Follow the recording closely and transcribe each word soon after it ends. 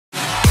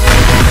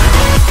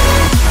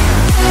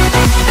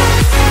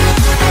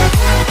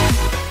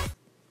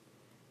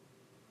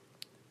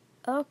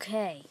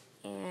Okay,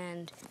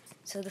 and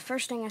so the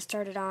first thing I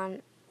started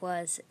on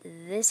was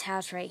this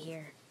house right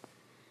here.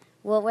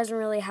 Well, it wasn't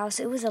really a house,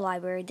 it was a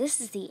library.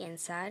 This is the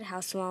inside, how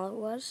small it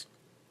was.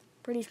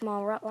 Pretty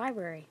small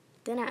library.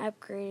 Then I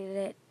upgraded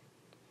it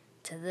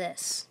to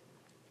this.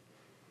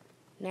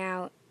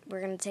 Now, we're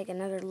going to take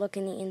another look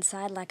in the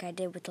inside like I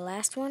did with the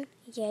last one.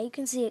 Yeah, you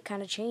can see it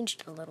kind of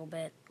changed a little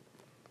bit.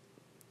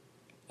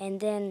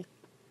 And then,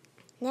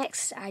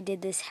 next I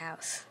did this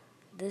house.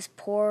 This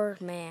poor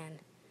man.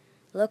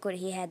 Look what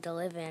he had to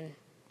live in.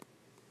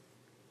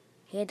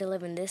 He had to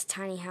live in this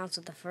tiny house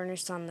with a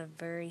furnace on the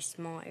very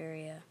small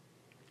area.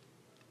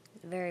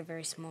 Very,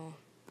 very small.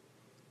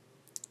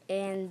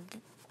 And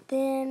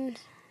then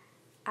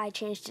I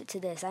changed it to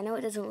this. I know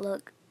it doesn't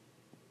look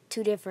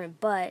too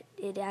different, but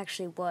it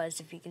actually was,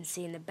 if you can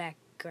see in the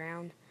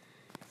background.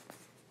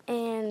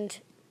 And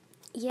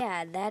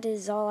yeah, that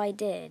is all I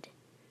did.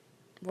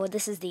 Well,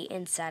 this is the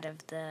inside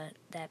of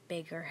that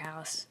bigger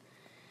house.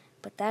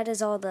 But that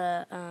is all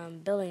the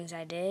buildings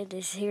I did.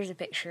 Here's a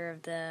picture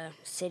of the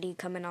city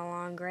coming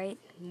along great,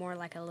 more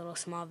like a little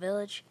small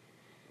village.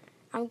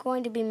 I'm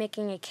going to be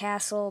making a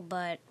castle,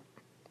 but,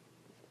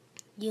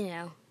 you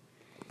know.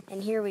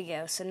 And here we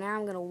go. So now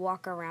I'm going to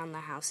walk around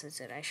the houses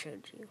that I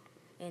showed you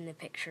in the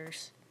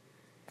pictures.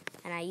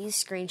 And I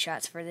use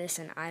screenshots for this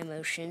in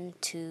iMotion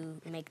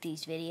to make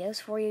these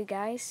videos for you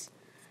guys.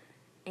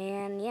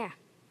 And yeah.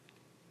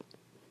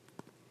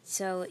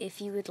 So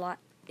if you would like,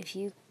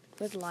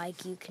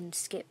 you can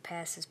skip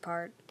past this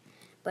part,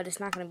 but it's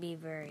not going to be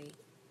very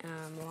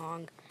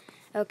long.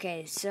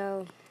 Okay,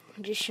 so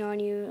I'm just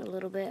showing you a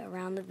little bit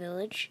around the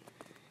village,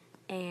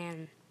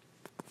 and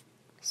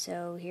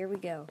so here we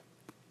go.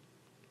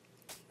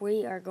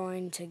 We are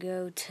going to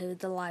go to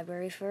the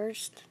library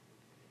first.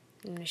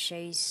 I'm going to show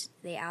you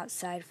the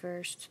outside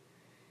first.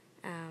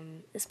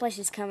 This place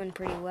is coming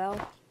pretty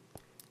well.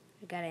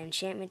 We got an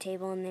enchantment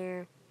table in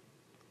there.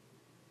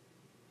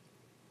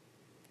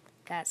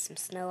 Got some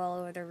snow all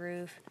over the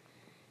roof,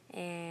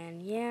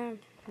 and yeah,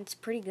 it's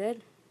pretty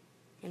good,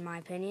 in my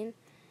opinion.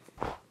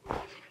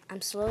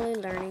 I'm slowly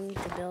learning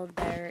to build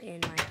better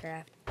in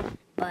Minecraft,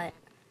 but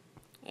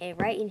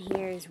right in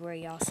here is where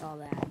y'all saw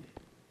that.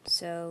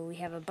 So we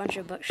have a bunch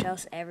of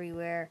bookshelves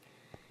everywhere.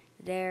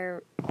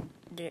 They're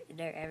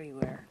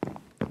everywhere.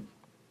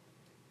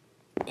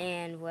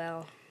 And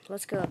well,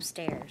 let's go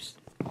upstairs.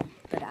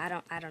 But I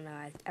don't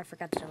know. I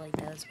forgot to delete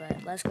those,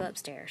 but let's go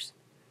upstairs.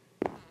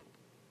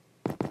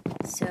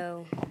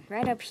 So,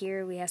 right up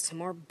here we have some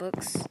more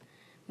books,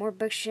 more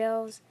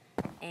bookshelves,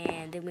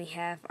 and then we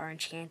have our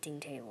enchanting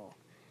table.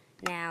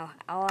 Now,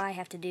 all I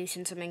have to do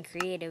since I'm in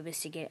creative is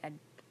to get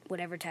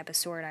whatever type of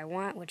sword I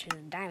want, which is a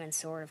diamond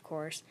sword, of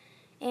course,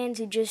 and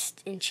to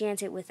just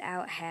enchant it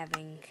without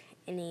having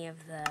any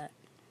of the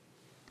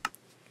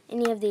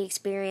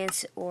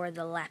experience or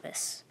the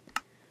lapis.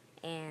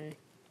 And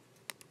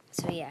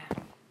so yeah.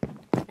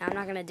 Now, I'm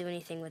not going to do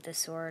anything with this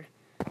sword.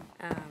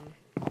 I'm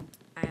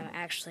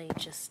actually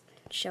just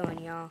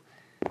showing y'all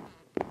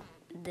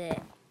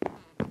that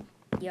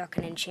y'all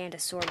can enchant a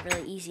sword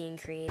really easy and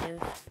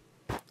creative.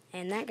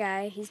 And that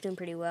guy, he's doing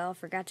pretty well.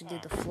 Forgot to do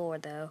the floor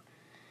though.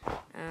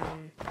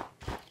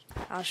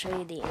 I'll show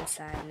you the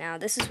inside. Now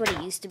this is what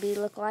it used to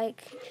look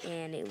like,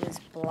 and it was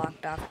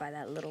blocked off by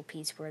that little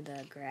piece where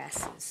the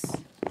grass is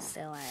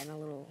still at, and a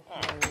little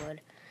wood.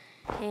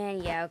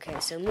 And yeah, okay,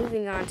 so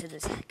moving on to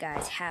this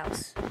guy's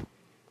house.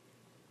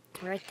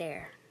 Right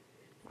there.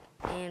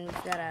 And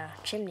we've got a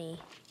chimney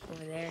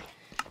over there.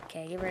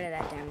 Okay, get rid of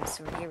that diamond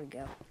sword. Here we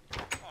go.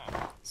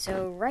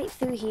 So right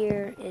through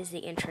here is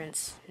the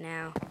entrance.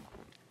 Now,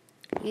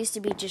 it used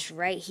to be just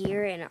right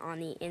here, and on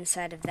the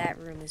inside of that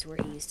room is where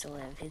he used to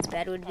live. His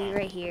bed would be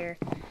right here,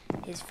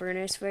 his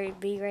furnace would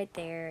be right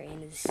there,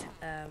 and his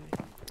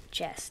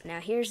chest. Now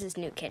here's his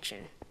new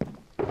kitchen.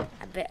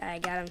 I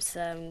got him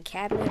some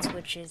cabinets,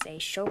 which is a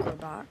shulker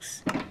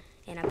box,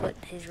 and I put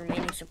his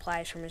remaining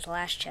supplies from his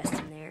last chest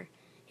in there.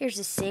 Here's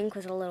a sink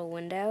with a little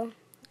window,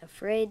 a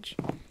fridge,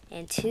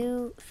 and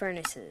 2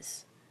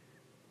 furnaces.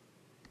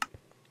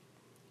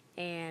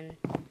 And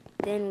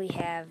then we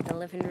have the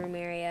living room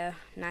area,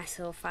 nice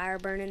little fire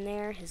burning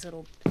there.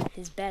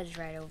 His bed's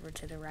right over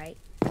to the right.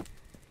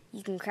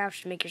 You can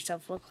crouch to make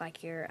yourself look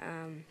like you're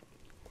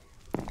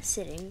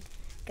sitting.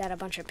 Got a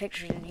bunch of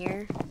pictures in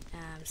here,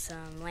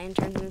 some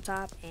lanterns on the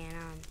top,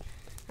 and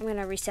I'm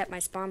gonna reset my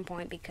spawn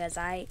point because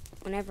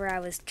whenever I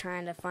was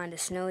trying to find a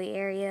snowy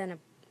area and a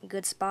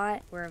good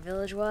spot where a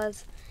village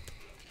was,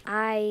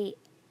 I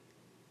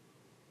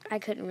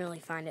couldn't really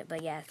find it.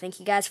 But yeah, thank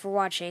you guys for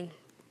watching.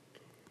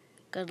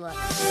 Good luck.